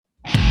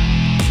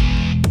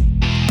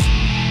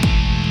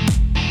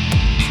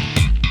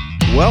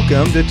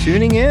Welcome to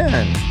Tuning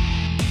In.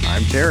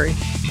 I'm Terry.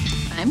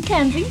 I'm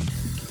Kenzie.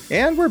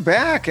 And we're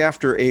back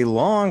after a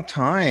long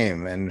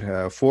time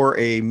and for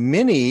a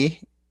mini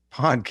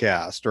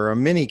podcast or a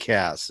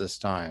Minicast this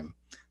time.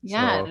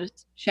 Yeah,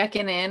 just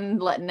checking in,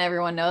 letting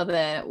everyone know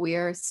that we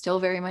are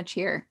still very much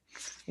here.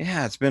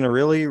 Yeah, it's been a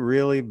really,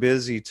 really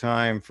busy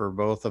time for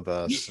both of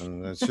us.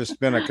 And it's just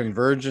been a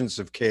convergence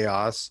of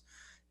chaos.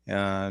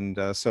 And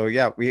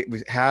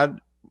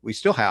we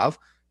still have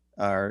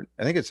I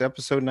think it's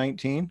episode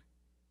 19.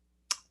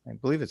 I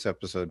believe it's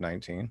episode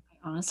 19.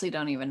 I honestly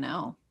don't even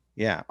know.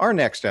 Yeah, our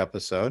next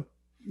episode.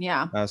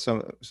 Yeah.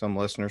 Some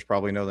listeners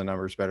probably know the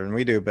numbers better than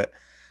we do, but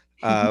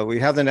we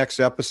have the next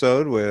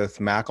episode with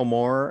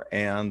Macklemore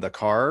and the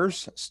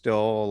Cars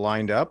still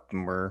lined up,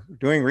 and we're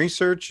doing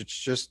research. It's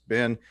just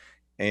been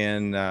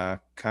in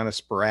kind of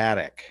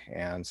sporadic,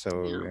 and so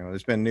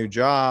there's been new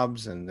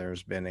jobs, and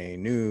there's been a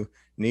new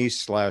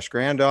niece /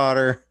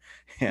 granddaughter,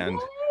 and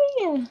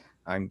Yay!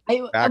 I'm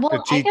back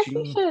to teaching. I guess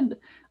we should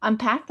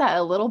unpack that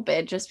a little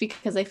bit, just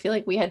because I feel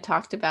like we had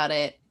talked about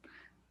it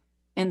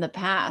in the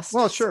past.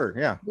 Well, sure,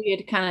 yeah. We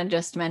had kind of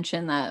just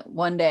mentioned that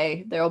one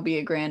day there will be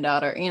a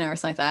granddaughter, or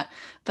something like that.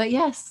 But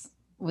yes,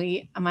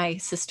 my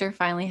sister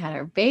finally had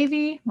her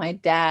baby. My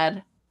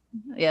dad,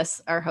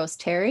 yes, our host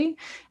Terry,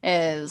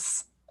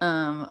 is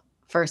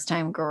first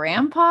time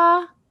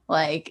grandpa.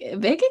 Like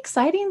big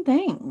exciting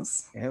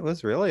things. It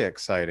was really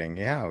exciting.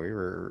 Yeah, we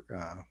were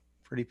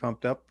pretty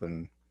pumped up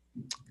and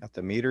got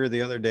to meet her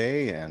the other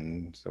day,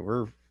 and so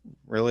we're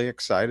really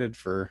excited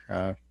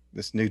for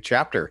this new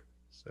chapter.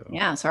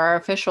 So our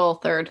official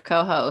third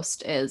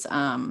co-host is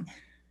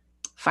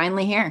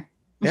finally here.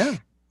 Yeah.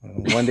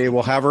 One day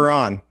we'll have her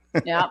on.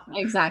 Yeah,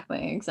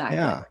 exactly.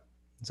 Yeah.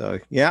 So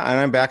and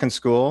I'm back in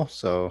school,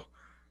 so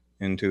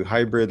into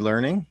hybrid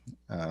learning.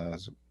 Kind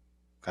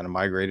of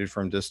migrated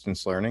from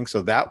distance learning.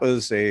 So that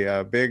was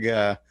a big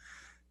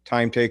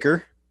time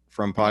taker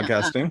from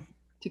podcasting.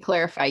 To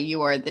clarify,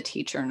 you are the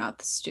teacher, not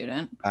the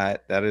student.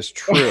 That is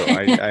true.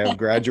 I have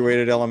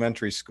graduated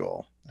elementary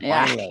school.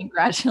 Yeah, finally.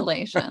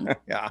 Congratulations.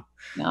 Yeah.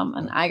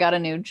 And I got a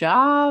new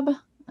job.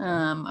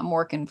 I'm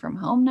working from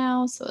home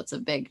now, so it's a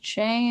big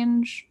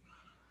change.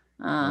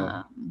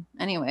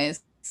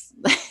 Anyways,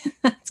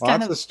 that's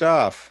lots of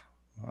stuff.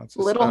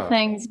 Little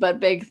things,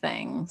 but big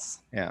things.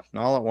 Yeah, and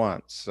all at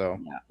once. So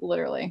yeah,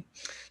 literally.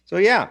 So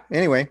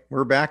anyway,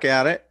 we're back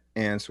at it.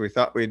 And so we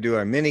thought we'd do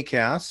a mini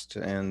cast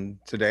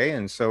today.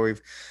 And so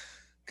we've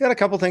got a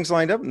couple things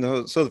lined up.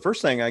 And so the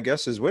first thing, I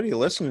guess, is what are you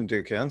listening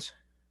to, Kens?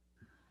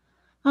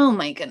 Oh,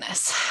 my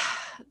goodness.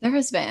 There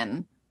has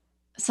been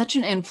such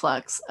an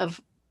influx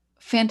of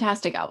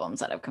fantastic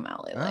albums that have come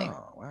out lately.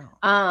 Oh,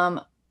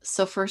 wow.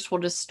 So first we'll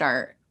just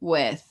start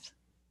with,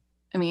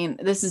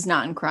 this is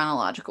not in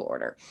chronological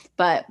order,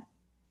 but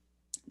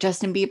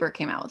Justin Bieber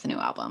came out with a new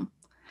album.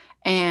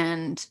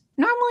 And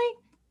normally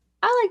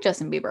I like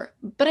Justin Bieber,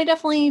 but I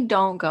definitely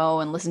don't go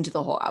and listen to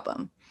the whole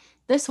album.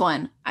 This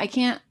one, I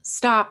can't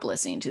stop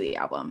listening to the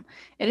album.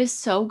 It is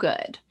so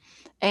good.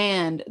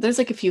 And there's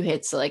like a few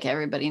hits that like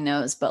everybody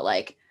knows, but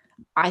like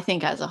I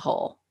think as a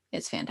whole,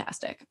 it's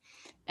fantastic.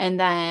 And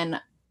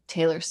then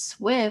Taylor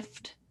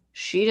Swift,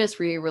 she just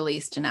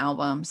re-released an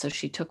album. So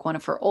she took one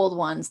of her old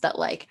ones that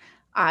like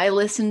I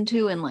listened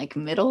to in like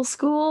middle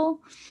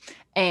school,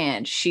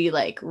 and she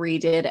like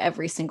redid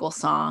every single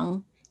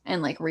song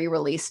and like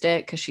re-released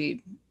it because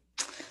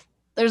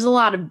there's a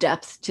lot of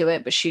depth to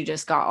it, but she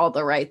just got all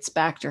the rights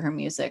back to her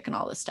music and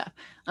all this stuff.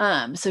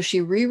 So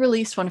she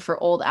re-released one of her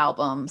old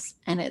albums,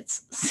 and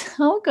it's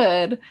so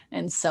good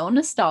and so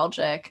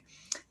nostalgic.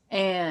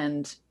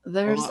 And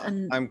there's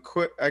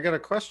I got a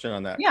question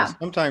on that. Yeah.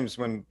 Sometimes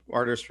when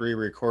artists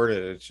re-record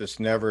it, it's just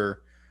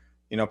never,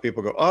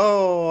 people go,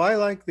 "Oh, I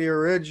like the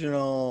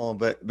original,"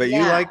 but you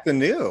like the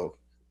new.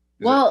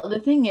 Well, the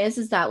thing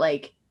is that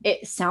like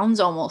it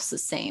sounds almost the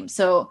same.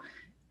 So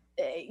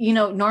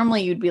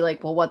normally you'd be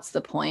like, well, what's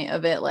the point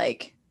of it?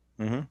 Like,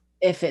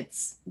 if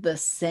it's the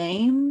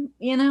same,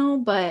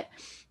 but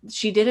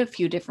she did a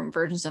few different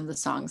versions of the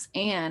songs.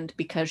 And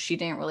because she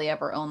didn't really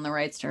ever own the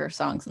rights to her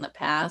songs in the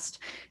past,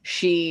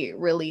 she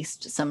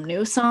released some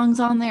new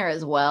songs on there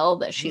as well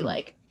that she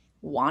like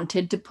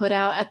wanted to put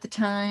out at the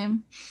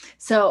time.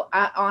 So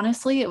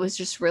honestly, it was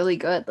just really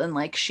good. And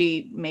like,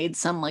 she made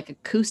some like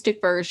acoustic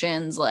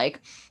versions.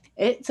 Like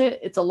it's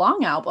a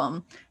long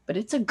album, but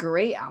it's a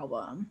great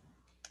album.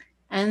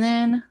 And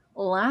then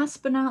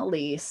last but not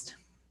least,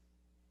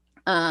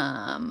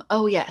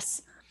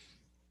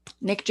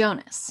 Nick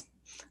Jonas.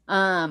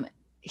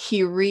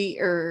 He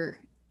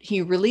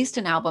released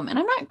an album, and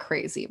I'm not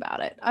crazy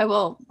about it. I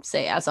will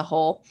say as a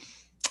whole,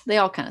 they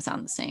all kind of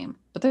sound the same,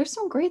 but there's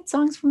some great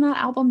songs from that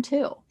album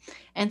too.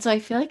 And so I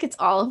feel like it's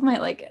all of my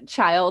like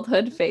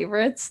childhood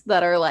favorites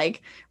that are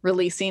like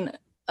releasing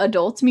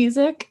adult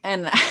music,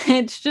 and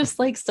it's just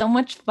like so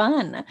much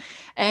fun,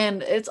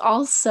 and it's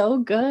all so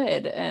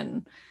good.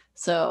 And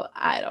so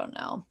I don't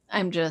know.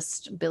 I'm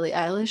just Billie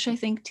Eilish, I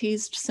think,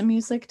 teased some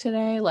music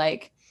today.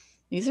 Like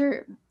these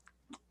are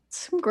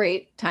some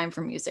great time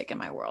for music in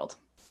my world.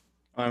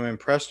 I'm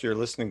impressed you're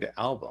listening to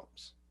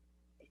albums.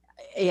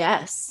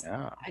 Yes.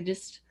 Yeah. I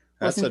just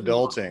That's listen to them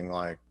all.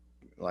 adulting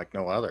like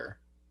no other.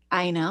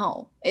 I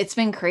know. It's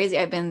been crazy.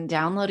 I've been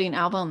downloading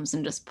albums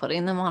and just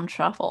putting them on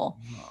shuffle.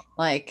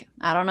 Like,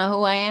 I don't know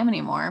who I am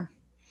anymore.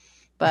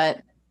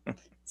 But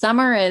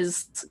summer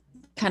is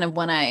kind of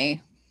when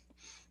I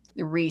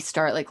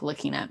restart like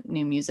looking at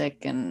new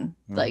music and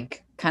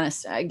like kind of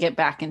I get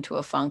back into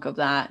a funk of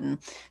that. And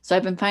so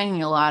I've been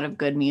finding a lot of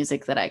good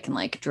music that I can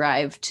like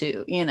drive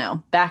to,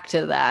 back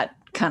to that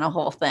kind of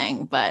whole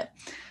thing. But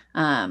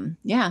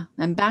yeah,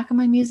 I'm back in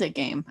my music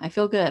game. I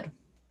feel good.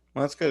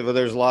 Well, that's good. But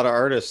there's a lot of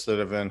artists that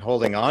have been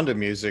holding on to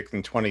music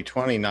in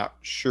 2020, not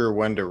sure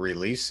when to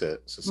release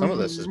it. So some of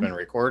this has Mm-hmm. been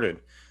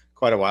recorded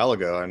quite a while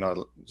ago. I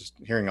know just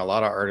hearing a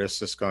lot of artists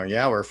just going,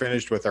 yeah, we're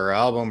finished with our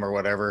album or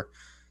whatever.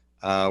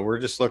 We're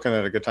just looking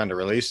at a good time to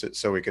release it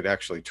so we could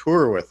actually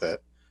tour with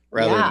it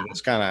rather Yeah. than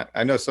just kind of,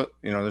 I know, so,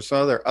 there's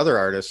some other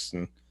artists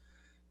and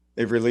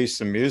they've released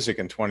some music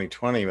in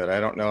 2020, but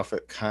I don't know if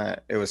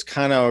it was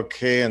kind of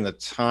okay in the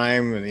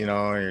time, and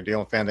you're dealing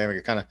with pandemic.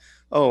 It kind of,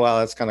 oh wow,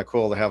 that's kind of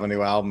cool to have a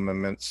new album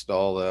amidst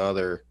all the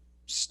other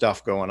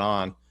stuff going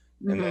on,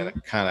 and then Mm-hmm.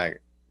 it kind of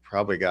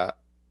probably got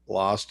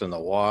lost in the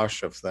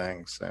wash of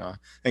things. I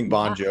think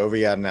Bon Yeah.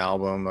 Jovi had an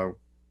album. A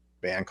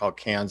band called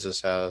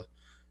Kansas had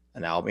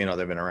an album.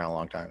 They've been around a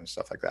long time and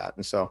stuff like that,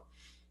 and so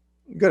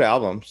good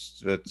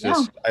albums. But Yeah.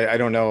 just I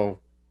don't know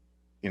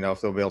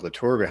if they'll be able to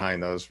tour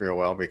behind those real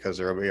well because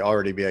they'll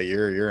already be a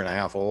year and a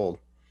half old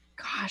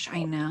Gosh,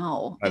 I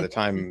know. by the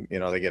time,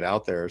 they get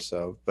out there.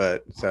 So,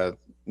 but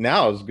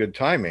now is good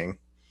timing,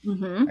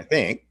 Mhm. I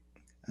think.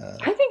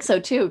 I think so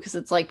too, because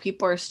it's like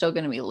people are still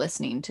going to be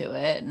listening to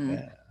it. And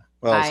Yeah.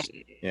 Well, I, um,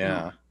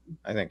 yeah,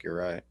 I think you're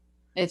right.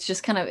 it's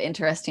just kind of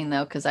interesting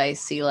though, because I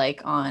see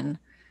like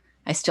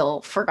I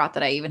still forgot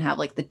that I even have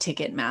like the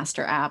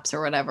Ticketmaster apps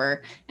or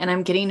whatever. And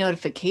I'm getting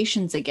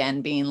notifications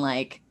again being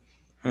like,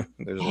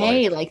 There's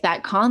hey, like, like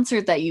that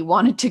concert that you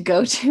wanted to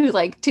go to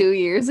like 2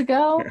 years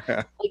ago,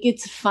 like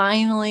it's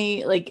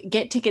finally like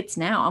get tickets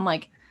now. I'm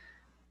like,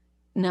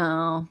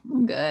 no,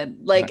 I'm good.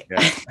 not Like,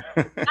 yet.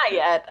 not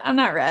yet. I'm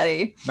not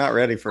ready. Not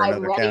ready for I'm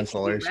another ready to be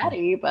cancellation.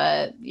 ready,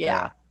 but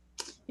Yeah.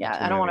 yeah,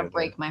 Too I don't want many to of those.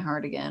 break my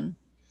heart again.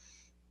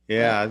 But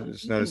Yeah. I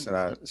just noticed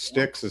that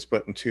Styx is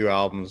putting two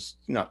albums,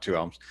 not two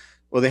albums.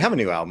 Well, they have a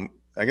new album.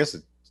 I guess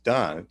it's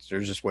done. They're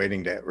just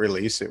waiting to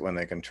release it when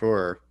they can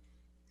tour.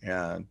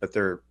 Yeah, but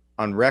they're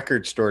on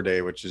Record Store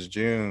Day, which is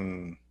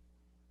June,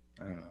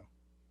 I don't know,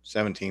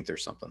 17th or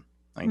something,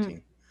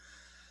 hmm,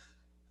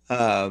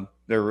 19th.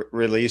 They're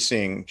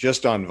releasing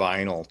just on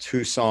vinyl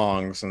two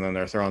songs, and then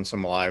they're throwing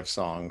some live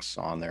songs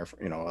on there,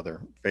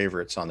 other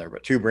favorites on there,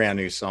 but two brand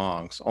new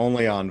songs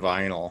only on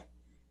vinyl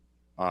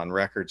on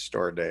Record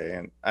Store Day.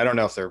 And I don't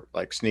know if they're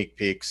like sneak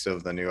peeks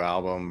of the new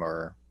album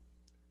or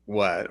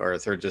what, or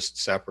if they're just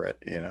separate,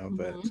 mhm.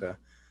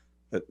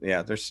 but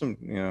yeah, there's some,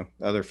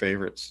 other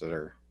favorites that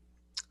are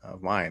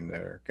of mine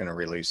that are going to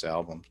release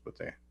albums, but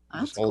they just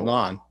That's holding cool.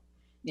 on.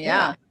 Yeah.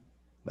 Yeah.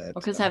 But,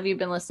 Because have you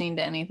been listening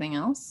to anything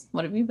else?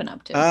 What have you been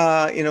up to?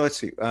 let's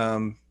see.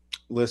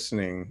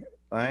 Listening,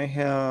 I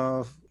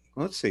have,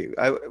 let's see.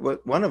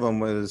 One of them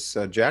was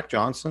Jack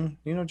Johnson.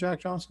 Jack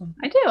Johnson?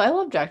 I do. I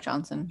love Jack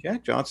Johnson.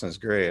 Jack Johnson is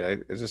great.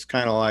 It's just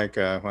kind of like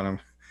when I'm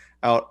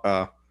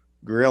out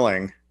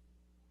grilling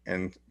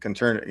and can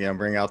turn it,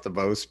 bring out the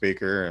Bose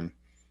speaker and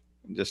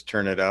just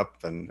turn it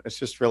up, and it's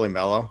just really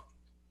mellow.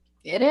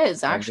 It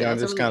is actually. Yeah,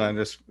 That's a really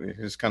good.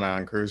 just kind of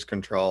on cruise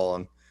control,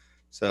 and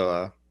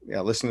so yeah,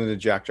 listening to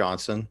Jack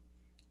Johnson,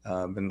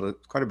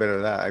 quite a bit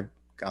of that. I've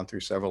gone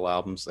through several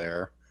albums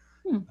there.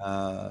 Hmm.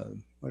 Uh,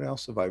 what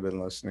else have I been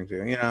listening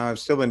to? I've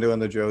still been doing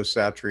the Joe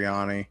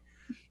Satriani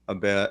a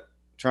bit,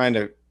 trying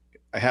to.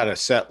 I had a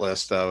set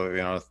list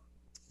of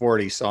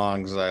 40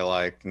 songs I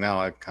liked. Now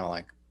I kind of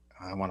like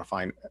I want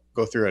to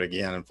go through it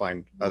again and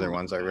find Oh other my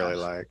ones I really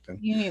gosh. liked. And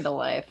You need a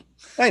life.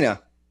 I know.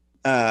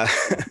 Uh,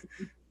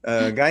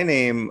 a guy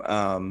named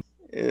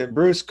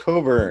Bruce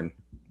Coburn.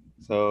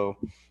 So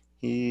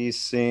he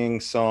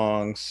sings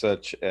songs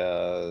such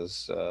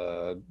as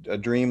A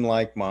Dream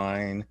Like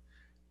Mine,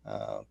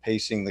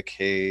 Pacing the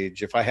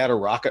Cage, If I Had a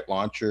Rocket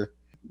Launcher,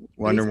 These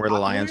Wondering Where the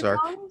popular Lions Are.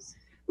 songs?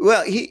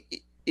 Well, he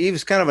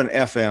was kind of an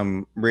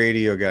FM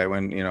radio guy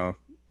when,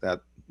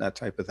 that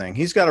type of thing.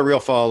 He's got a real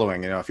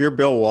following. If you're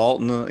Bill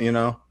Walton, Bill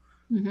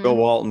Mm-hmm.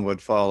 Walton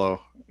would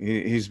follow.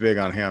 He's big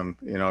on him,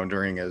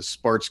 during his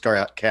sports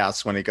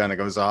casts when he kind of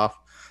goes off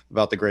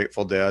about the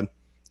Grateful Dead.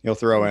 He'll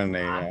throw Oh in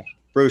a gosh.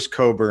 Bruce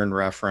Coburn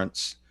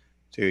reference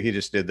too. He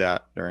just did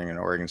that during an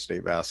Oregon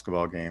State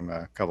basketball game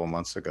a couple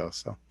months ago.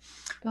 So,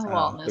 Bill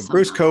Walton the is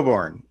Bruce something else.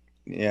 Coburn,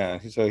 yeah.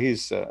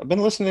 So I've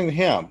been listening to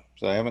him.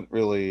 So I haven't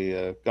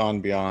really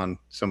gone beyond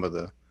some of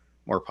the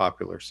more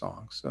popular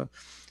songs. So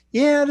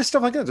yeah, just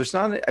stuff like that. There's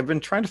not. I've been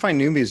trying to find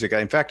new music.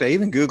 In fact, I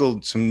even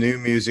Googled some new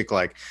music,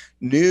 like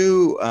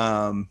new,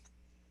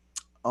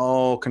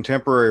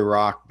 contemporary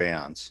rock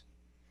bands,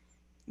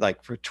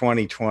 like for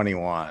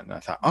 2021. I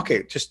thought,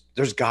 okay, just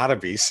there's got to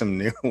be some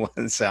new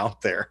ones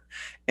out there,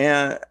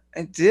 and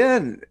I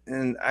did,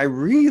 and I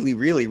really,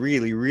 really,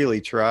 really,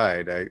 really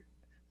tried.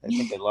 I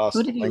think I Who lost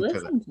the did you link to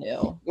that. listen to? You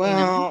know?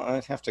 Well,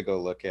 I'd have to go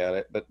look at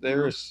it, but No,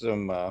 there's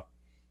some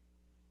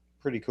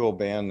pretty cool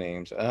band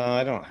names.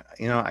 I don't,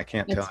 I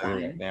can't tell it's you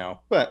right fine.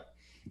 now, but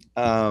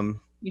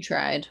um, You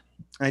tried.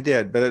 I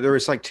did. But there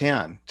was like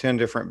ten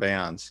different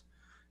bands.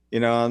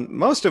 And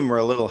most of them were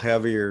a little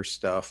heavier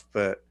stuff,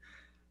 but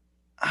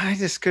I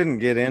just couldn't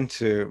get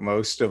into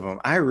most of them.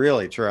 I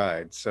really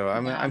tried, so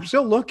I'm Yeah.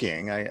 still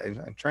looking.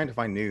 I'm trying to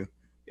find new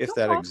if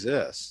that Okay.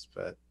 exists,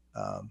 but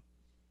um,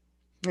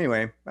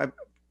 anyway, I've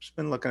just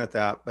been looking at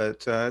that,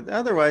 but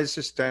otherwise,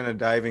 just kind of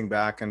diving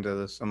back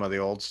into some of the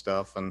old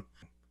stuff, and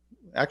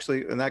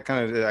actually, and that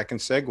kind of I can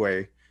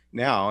segue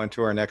now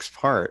into our next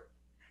part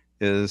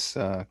is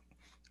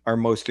our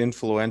most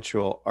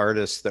influential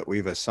artists that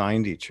we've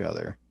assigned each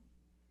other.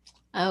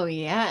 Oh,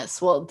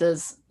 yes. Well,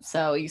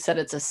 so you said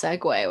it's a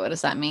segue. What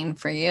does that mean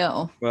for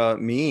you? Well, it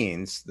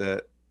means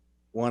that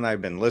one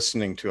I've been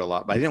listening to a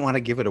lot, but I didn't want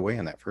to give it away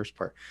in that first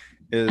part,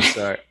 is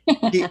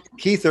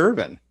Keith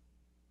Urban.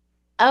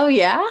 Oh,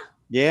 yeah.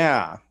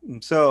 Yeah.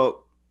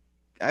 So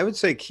I would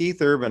say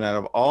Keith Urban, out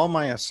of all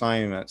my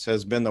assignments,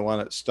 has been the one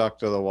that stuck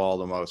to the wall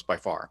the most by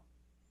far.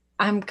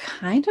 I'm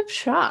kind of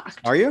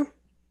shocked. Are you?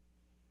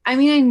 I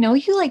mean, I know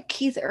you like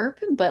Keith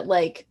Urban, but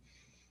like,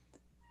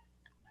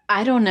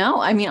 I don't know.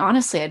 I mean,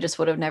 honestly, I just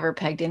would have never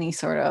pegged any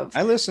sort of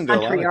I listened to a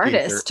lot country of Keith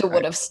artist to Urban.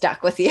 would have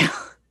stuck with you.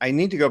 I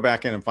need to go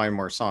back in and find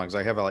more songs.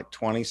 I have like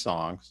 20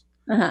 songs.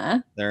 Uh-huh.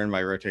 They're in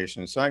my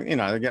rotation. So,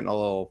 they're getting a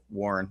little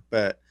worn,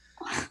 but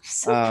I'm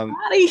so um,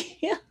 proud of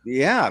you.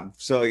 yeah.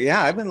 So,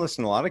 yeah, I've been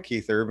listening to a lot of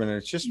Keith Urban. And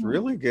it's just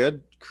really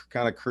good,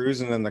 kind of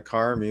cruising in the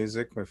car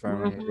music if I'm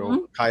going to go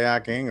Mhm.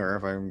 kayaking or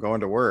if I'm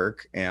going to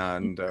work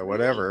and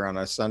whatever on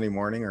a Sunday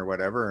morning or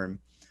whatever.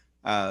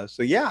 And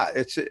so, yeah,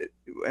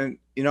 and,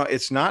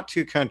 it's not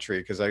too country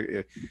because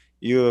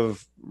you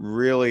have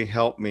really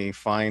helped me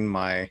find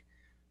my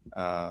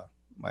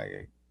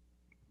Your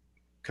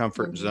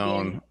comfort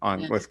zone median. on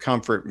Yeah. with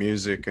comfort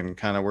music and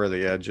kind of where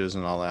the edge is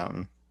and all that.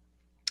 And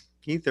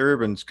Keith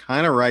Urban's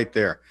kind of right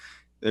there.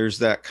 There's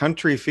that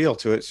country feel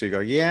to it. So you go,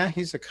 yeah,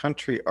 he's a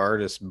country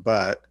artist,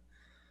 but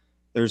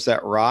there's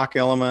that rock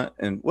element.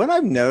 And what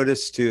I've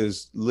noticed too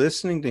is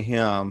listening to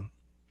him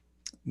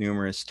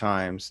numerous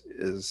times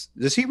is,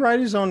 does he write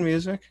his own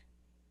music?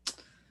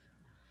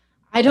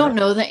 I I don't don't,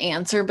 know the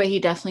answer, but he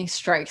definitely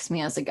strikes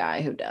me as a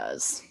guy who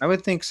does. I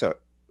would think so.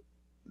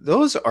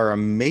 Those are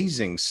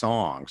amazing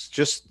songs.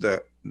 Just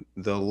the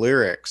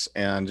lyrics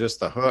and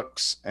just the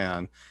hooks,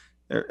 and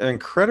they're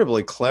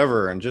incredibly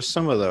clever, and just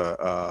some of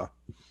the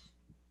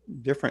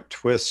different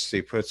twists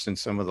he puts in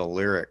some of the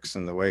lyrics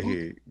and the way he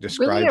Really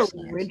describes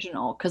things.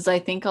 original because I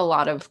think a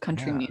lot of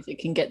country Yeah. music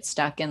can get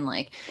stuck in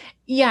like,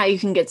 yeah, you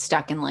can get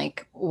stuck in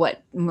like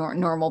what more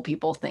normal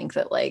people think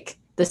that like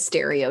the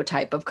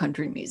stereotype of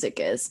country music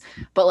is.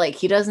 But like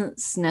he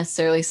doesn't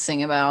necessarily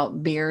sing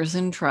about beers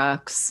and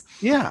trucks.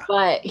 Yeah.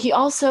 But he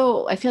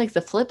also, I feel like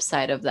the flip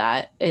side of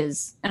that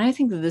is, and I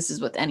think that this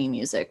is with any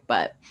music,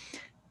 but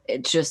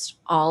it's just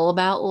all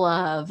about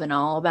love and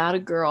all about a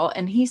girl.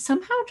 And he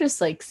somehow just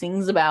like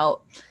sings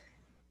about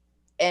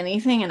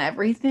anything and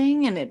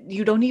everything and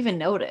you don't even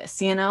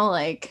notice,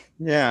 like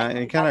I Yeah. And he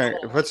think that's kind what of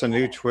I like puts a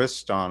new about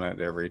twist on it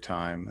every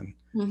time. And it.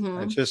 it's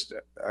Mm-hmm. just,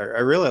 I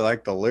really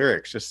like the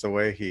lyrics, just the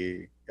way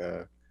he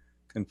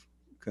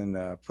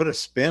can, put a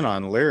spin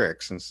on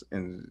lyrics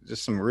and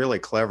just some really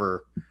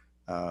clever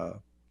uh,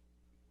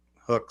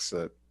 hooks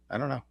that I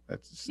don't know. I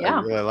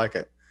Yeah. really like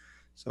it.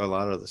 So a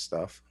lot of the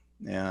stuff,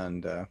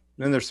 and then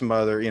there's some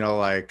other,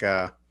 like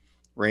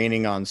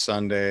 "Raining on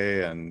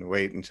Sunday" and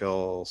 "Wait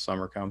Until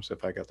Summer Comes,"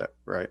 if I got that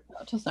right.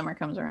 Till summer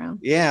comes around.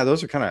 Yeah,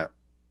 those are kind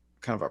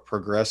of a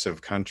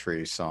progressive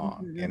country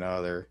song.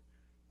 Mm-hmm. They're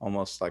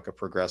almost like a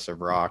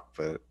progressive rock,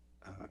 but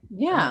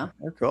yeah, Yeah.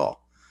 they're cool.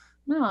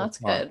 No, They're that's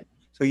fun. good.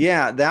 So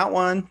yeah, that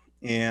one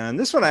and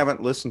this one I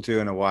haven't listened to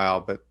in a while,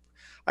 but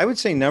I would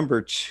say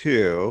number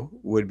two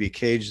would be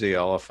 "Cage the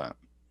Elephant."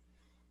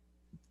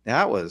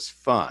 That was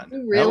fun. You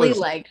That really was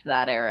liked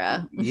that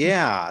era.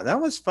 Yeah, that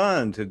was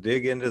fun to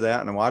dig into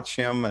that and watch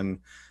him. And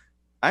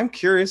I'm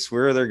curious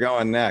where they're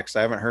going next.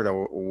 I haven't heard a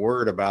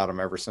word about them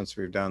ever since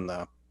we've done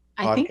the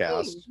I think they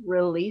podcast.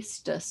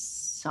 released a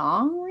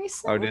song Oh,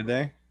 recently. did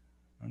they?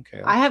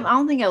 Okay. I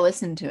don't think I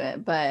listened to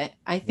it, but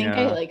I think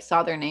I Yeah. like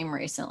saw their name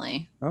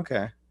recently.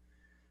 Okay.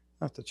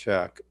 I'll have to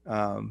check.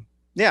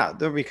 Yeah,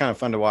 that'll be kind of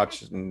fun to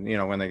watch. And,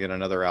 when they get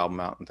another album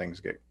out and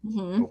things get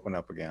Hmm. open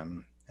up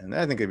again. And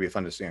I think it'd be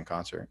fun to see in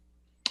concert.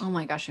 Oh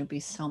my gosh, it'd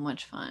be so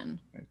much fun.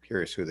 I'm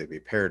curious who they'd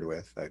be paired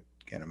with. I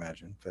can't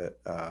imagine, but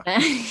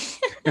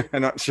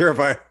I'm not sure if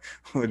I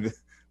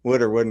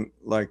would or wouldn't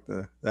like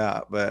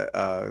that, but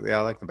yeah,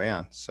 I like the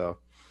band. So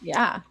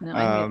Yeah, no, I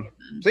think it'd be um,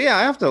 fun. so yeah,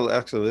 I have to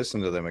actually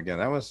listen to them again.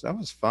 That was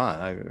fun.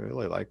 I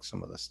really liked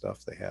some of the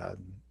stuff they had.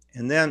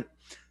 And then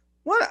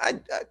what I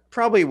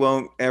probably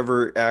won't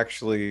ever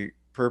actually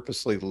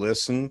purposely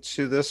listen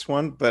to this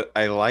one, but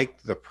I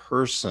liked the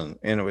person,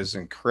 and it was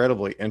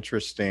incredibly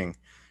interesting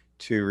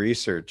to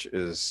research.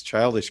 Is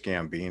Childish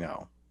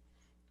Gambino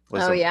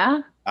was Oh a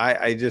yeah?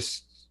 I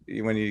just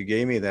when you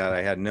gave me that,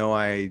 I had no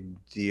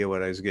idea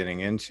what I was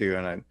getting into,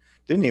 and I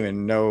didn't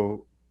even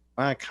know.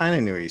 I kind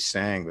of knew he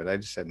sang, but I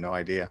just had no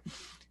idea.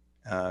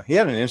 He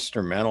had an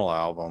instrumental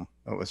album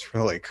that was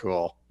really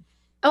cool.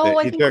 Oh, That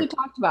I he think we took,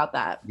 talked about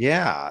that.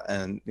 yeah,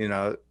 and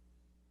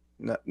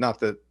not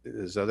that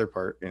his other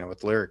part,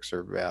 with lyrics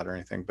are bad or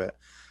anything, but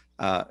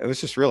it was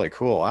just really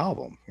cool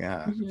album,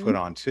 yeah, to put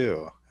Hmm. on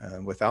too,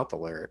 without the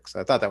lyrics.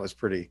 I thought that was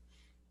pretty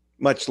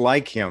much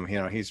like him.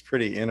 He's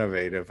pretty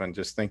innovative and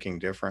just thinking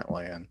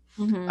differently. And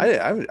Hmm.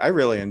 I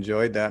really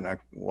enjoyed that.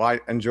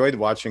 And enjoyed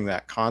watching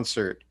that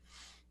concert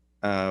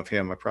of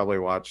him. I probably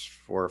watched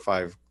 4 or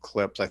 5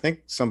 clips. I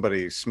think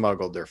somebody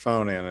smuggled their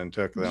phone in and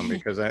took them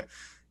because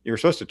you were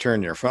supposed to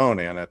turn your phone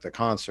in at the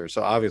concert.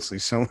 So obviously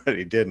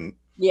somebody didn't.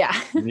 Yeah.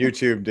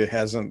 YouTube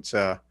hasn't,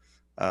 uh,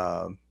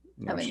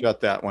 Haven't.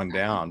 shut that one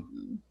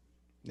down.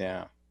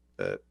 Yeah.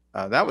 But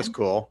that was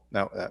cool.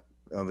 That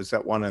was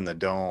that one in the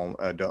dome,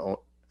 a dome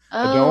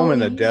Oh, in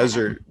the yeah.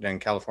 desert in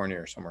California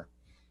or somewhere.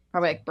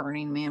 Probably like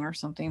Burning Man or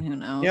something. Who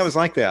Yeah, it knows? was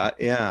like that.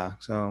 Yeah.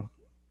 So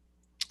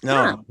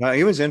Huh. no,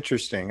 he was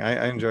interesting.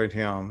 I enjoyed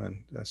him,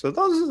 and so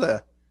those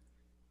are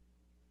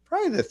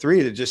probably the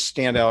three that just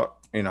stand out,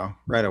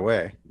 right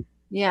away.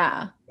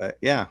 Yeah. But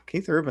yeah,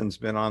 Keith Urban's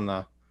been on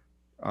the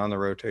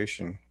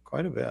rotation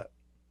quite a bit.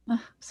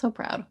 So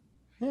proud.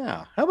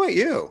 Yeah. How about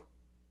you?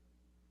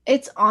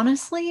 It's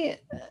honestly,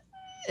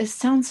 it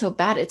sounds so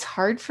bad. It's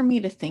hard for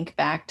me to think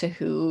back to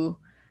who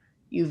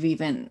you've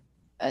even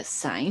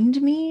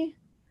assigned me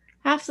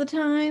half the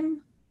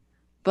time.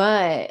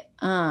 But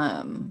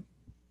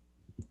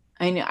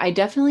I know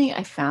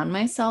I found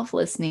myself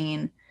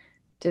listening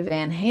to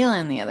Van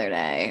Halen the other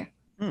day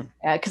Hmm.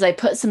 because I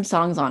put some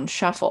songs on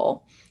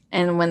shuffle,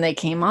 and when they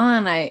came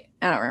on, I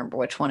don't remember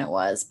which one it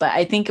was, but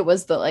I think it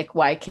was the like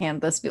 "Why Can't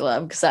This Be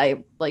Love" because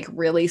I like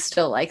really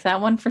still like that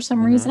one for some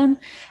Mm-hmm. reason.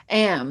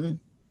 And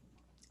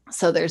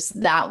so there's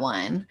that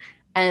one,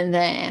 and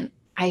then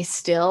I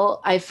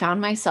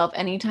found myself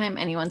anytime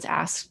anyone's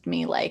asked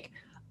me like,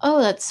 "Oh,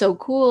 that's so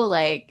cool!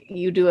 Like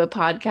you do a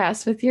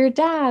podcast with your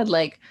dad,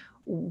 like."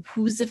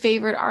 Who's the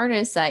favorite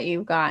artist that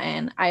you've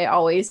gotten? I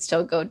always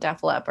still go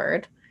Def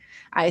Leppard.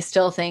 I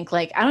still think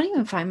like I don't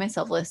even find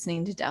myself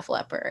listening to Def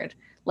Leppard.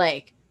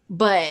 Like,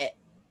 but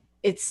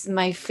it's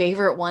my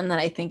favorite one that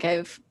I think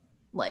I've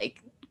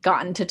like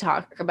gotten to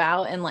talk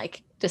about and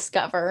like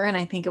discover. And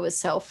I think it was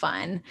so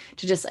fun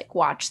to just like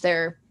watch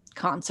their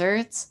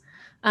concerts.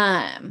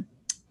 Um,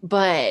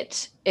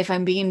 but if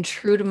I'm being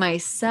true to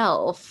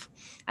myself,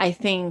 I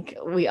think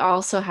we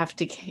also have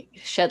to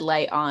shed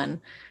light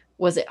on,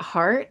 was it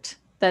Heart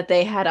that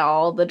they had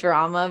all the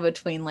drama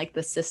between like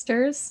the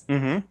sisters?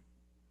 Mm-hmm.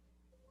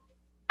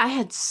 I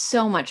had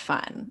so much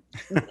fun.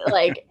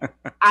 Like,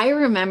 I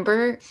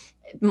remember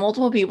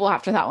multiple people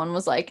after that one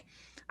was like,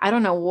 I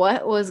don't know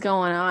what was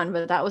going on,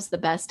 but that was the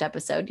best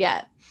episode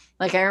yet.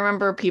 Like, I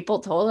remember people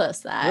told us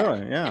that.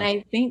 Really? And Yeah.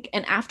 I think,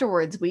 and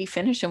afterwards we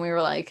finished and we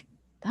were like,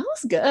 that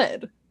was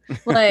good.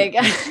 Like,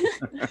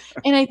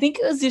 and I think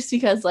it was just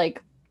because,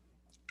 like,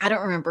 I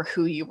don't remember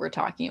who you were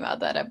talking about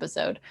that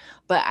episode,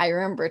 but I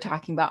remember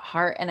talking about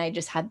Heart and I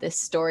just had this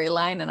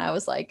storyline and I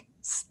was like,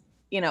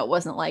 it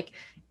wasn't like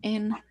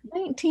in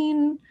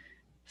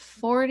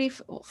 1940,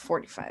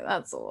 45,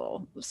 that's a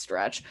little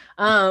stretch.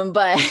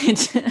 But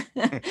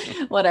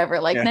whatever,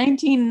 like Yeah.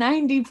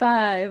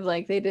 1995,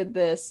 like they did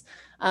this.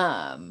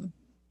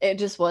 It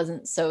just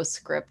wasn't so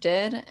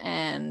scripted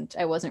and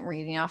I wasn't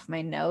reading off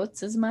my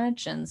notes as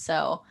much. And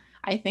so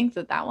I think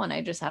that one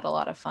I just had a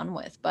lot of fun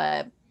with,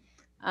 but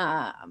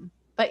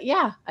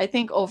yeah, I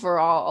think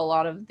overall a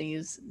lot of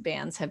these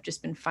bands have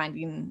just been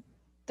finding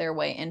their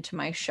way into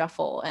my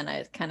shuffle and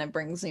it kind of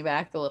brings me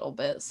back a little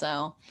bit.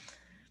 So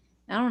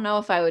I don't know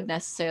if I would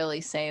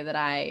necessarily say that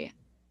I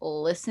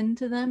listen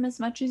to them as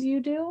much as you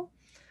do.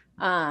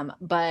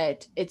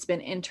 But it's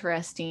been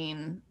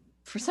interesting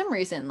for some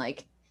reason,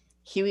 like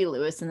Huey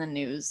Lewis and the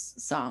News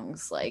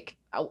songs, like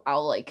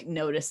I'll like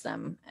notice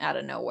them out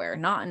of nowhere,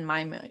 not in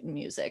my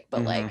music, but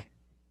Mm-hmm. like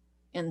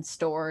in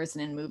stores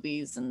and in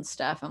movies and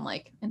stuff. I'm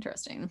like,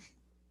 interesting.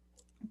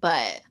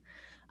 But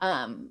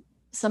um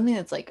something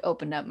that's like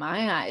opened up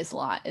my eyes a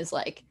lot is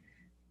like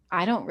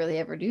I don't really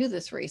ever do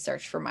this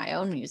research for my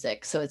own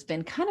music. So it's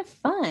been kind of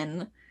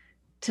fun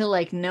to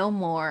like know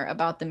more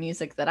about the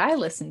music that I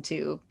listen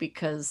to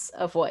because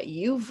of what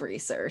you've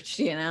researched,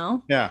 you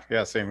know? Yeah.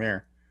 Yeah. Same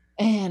here.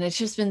 And it's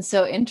just been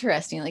so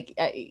interesting. Like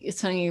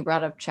it's funny you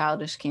brought up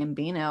Childish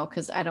Gambino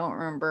because I don't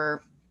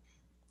remember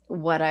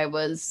what I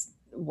was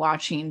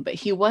watching, but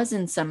he was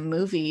in some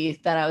movie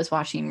that I was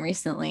watching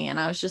recently. And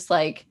I was just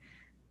like,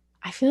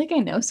 I feel like I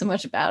know so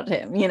much about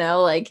him,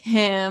 like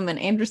him and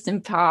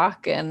Anderson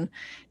Paak and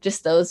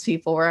just those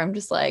people where I'm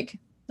just like,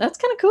 that's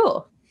kind of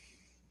cool.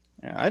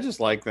 Yeah. I just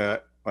like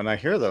that when I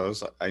hear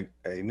those, I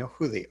know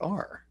who they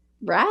are.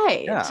 Yeah.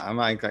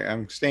 Right.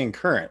 I'm staying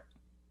current.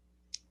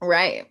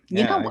 Right. You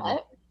Yeah. know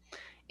what?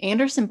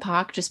 Anderson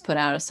Paak just put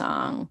out a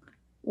song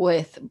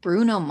with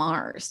Bruno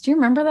Mars. Do you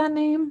remember that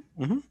name?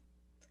 Mm-hmm. I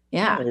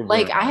Yeah. know who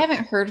Like Bruno I Mars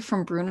haven't is. heard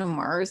from Bruno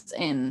Mars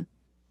in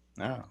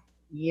No.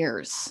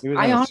 years. He was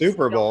in I the honestly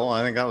Super don't. Bowl.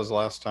 I think that was the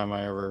last time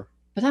I ever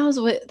But that was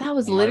on my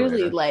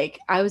literally radar. like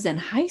I was in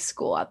high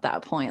school at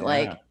that point. Yeah,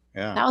 Like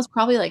yeah, that was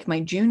probably like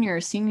my junior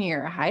or senior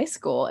year of high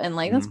school. And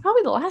like that's mhm,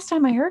 probably the last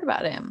time I heard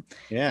about him.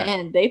 yeah.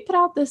 And they put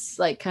out this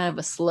like kind of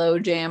a slow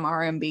jam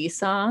R&B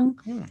song.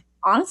 Hmm.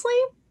 Honestly,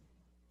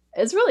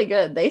 it's really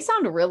good. They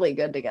sound really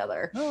good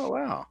together. Oh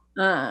wow.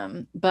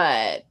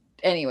 But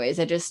anyways,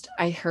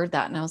 I heard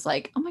that and I was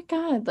like, oh my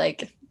God,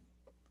 like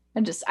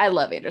I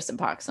love Anderson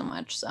 .Paak so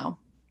much. So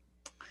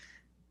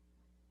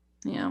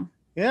yeah.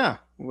 Yeah.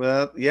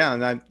 Well, yeah,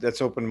 and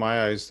that's opened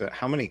my eyes to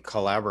how many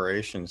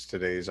collaborations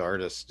today's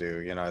artists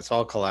do. You know, it's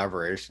all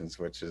collaborations,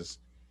 which is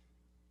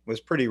was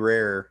pretty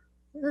rare,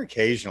 or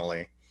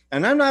occasionally.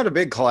 And I'm not a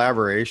big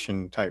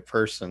collaboration type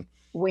person,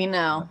 We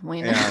know.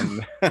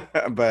 and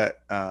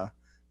but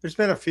there's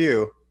been a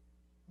few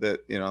that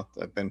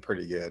have been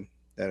pretty good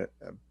that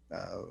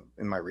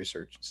in my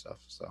research and stuff.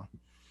 So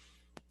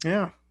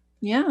yeah.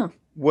 Yeah. Yeah.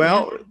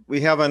 Well, we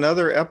have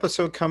another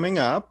episode coming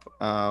up,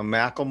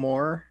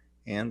 Macklemore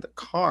and the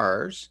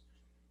Cars,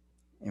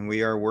 and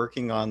we are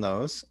working on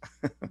those.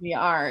 We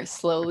are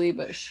slowly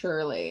but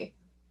surely.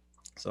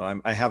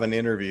 So I have an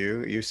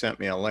interview. You sent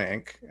me a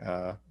link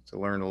to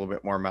learn a little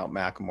bit more about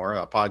Macklemore,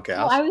 a Well, I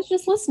podcast. was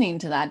just listening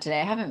to that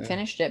today. I haven't Yeah.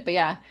 finished it, but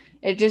yeah,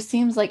 it just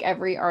seems like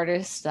every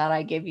artist that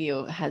I give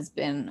you has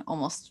been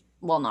almost,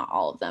 well, not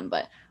all of them,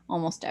 but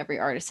almost every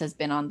artist has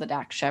been on the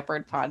Dak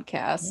Shepard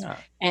podcast. Yeah.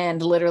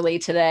 And literally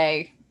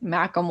today,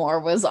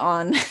 Macklemore was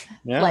on,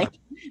 Yeah. like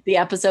the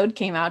episode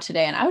came out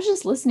today, and I was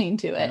just listening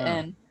to it,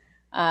 Yeah.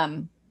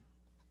 and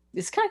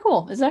it's kind of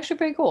cool. It's actually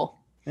pretty cool.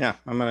 Yeah.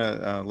 I'm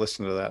gonna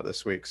listen to that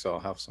this week, so I'll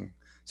have some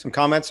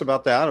comments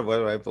about that of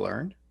what I've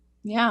learned.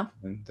 Yeah.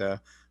 And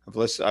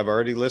I've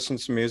already listened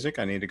to some music.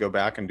 I need to go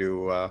back and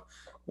do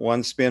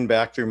one spin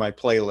back through my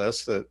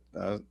playlist that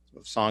of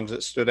songs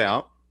that stood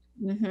out.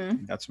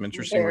 Mm-hmm. Got some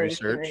interesting Very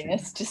research.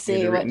 curious to Need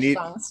see to re- which need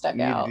song stuck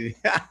need out. to,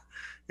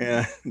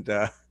 yeah,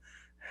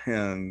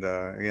 and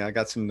yeah, I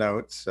got some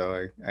notes,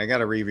 so I got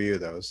to review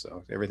those.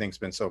 So everything's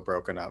been so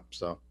broken up.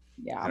 So I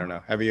Yeah. don't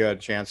know. Have you had a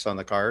chance on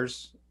the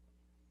Cars?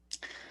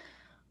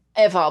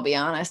 If I'll be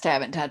honest, I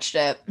haven't touched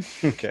it.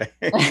 Okay.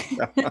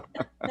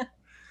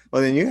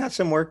 Well, then you got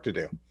some work to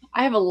do.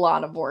 I have a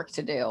lot of work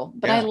to do,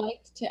 but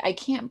Yeah. I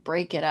can't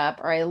break it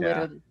up or I Yeah.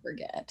 literally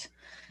forget.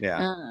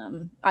 Yeah.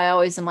 I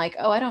always am like,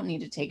 oh, I don't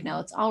need to take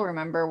notes. I'll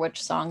remember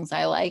which songs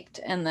I liked,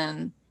 and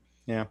then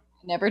Yeah.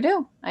 I never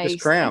do. Just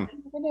cram.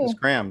 Never Just do.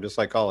 cram, just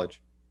like college.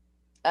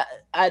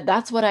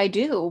 That's what I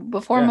do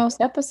before Yeah.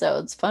 most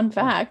episodes. Fun Yeah.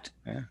 fact.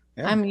 Yeah.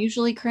 Yeah. I'm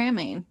usually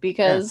cramming Yeah.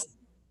 because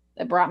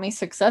it brought me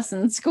success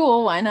in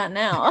school. Why not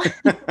now?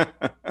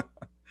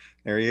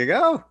 There you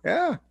go.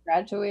 Yeah.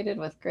 Graduated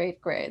with great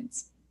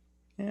grades.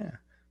 Yeah.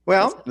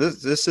 Well,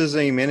 this is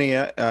a mini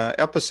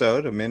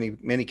episode, a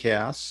mini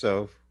cast,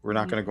 so we're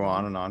not going to go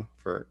on and on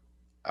for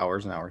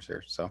hours and hours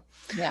here. So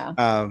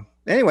Yeah.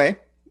 anyway,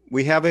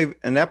 we have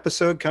an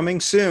episode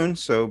coming soon,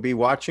 so be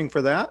watching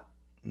for that.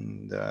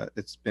 And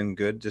it's been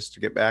good just to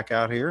get back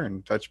out here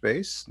and touch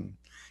base. And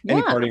any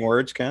Yeah. parting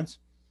words, Kens?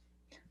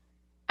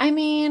 I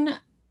mean,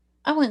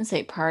 I wouldn't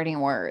say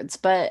parting words,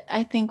 but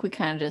I think we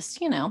kind of just,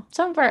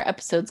 some of our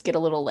episodes get a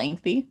little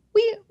lengthy.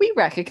 We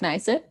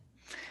recognize it.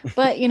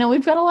 But,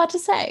 we've got a lot to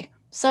say.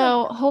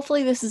 So,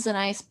 hopefully this is a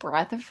nice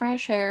breath of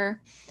fresh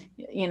air.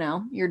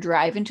 You're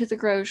driving to the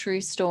grocery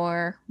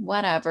store,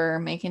 whatever,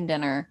 making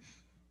dinner,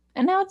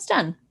 and now it's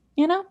done.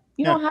 You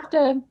don't have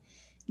to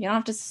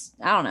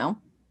I don't know,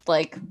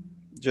 like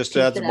Just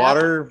piece add it up.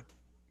 water.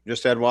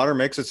 Just add water,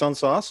 makes its own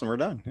sauce, and we're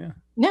done. Yeah.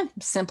 Yeah,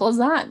 simple as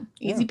that.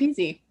 Easy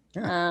peasy.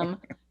 Yeah.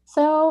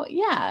 So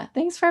yeah,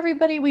 thanks for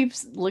everybody. We've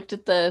looked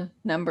at the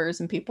numbers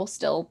and people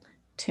still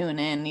tune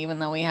in, even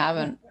though we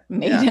haven't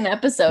made an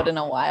episode in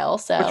a while.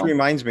 Which So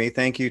reminds me,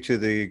 thank you to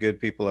the good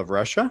people of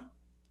Russia,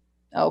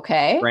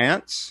 okay.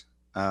 France,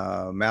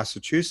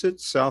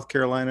 Massachusetts, South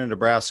Carolina,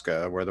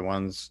 Nebraska were the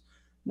ones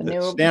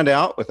that stand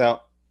out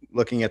without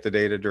looking at the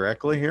data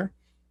directly here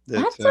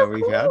that That's so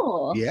we've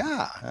cool. had.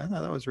 Yeah, I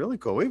thought that was really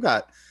cool. We've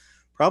got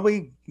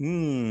probably, I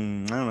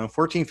don't know,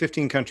 14,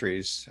 15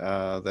 countries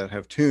that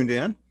have tuned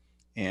in,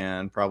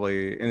 and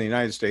probably in the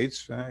United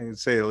States, I'd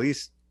say at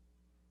least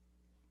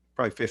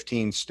probably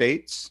 15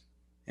 states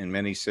and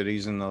many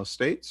cities in those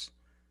states.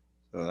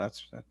 So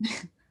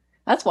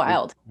that's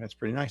wild. That's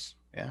pretty nice.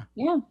 Yeah.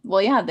 Yeah.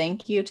 Well, yeah.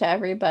 Thank you to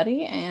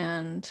everybody,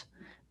 and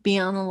be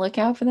on the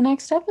lookout for the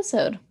next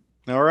episode.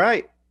 All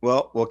right.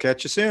 Well, we'll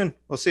catch you soon.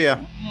 We'll see ya.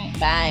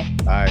 Bye.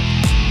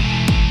 Bye.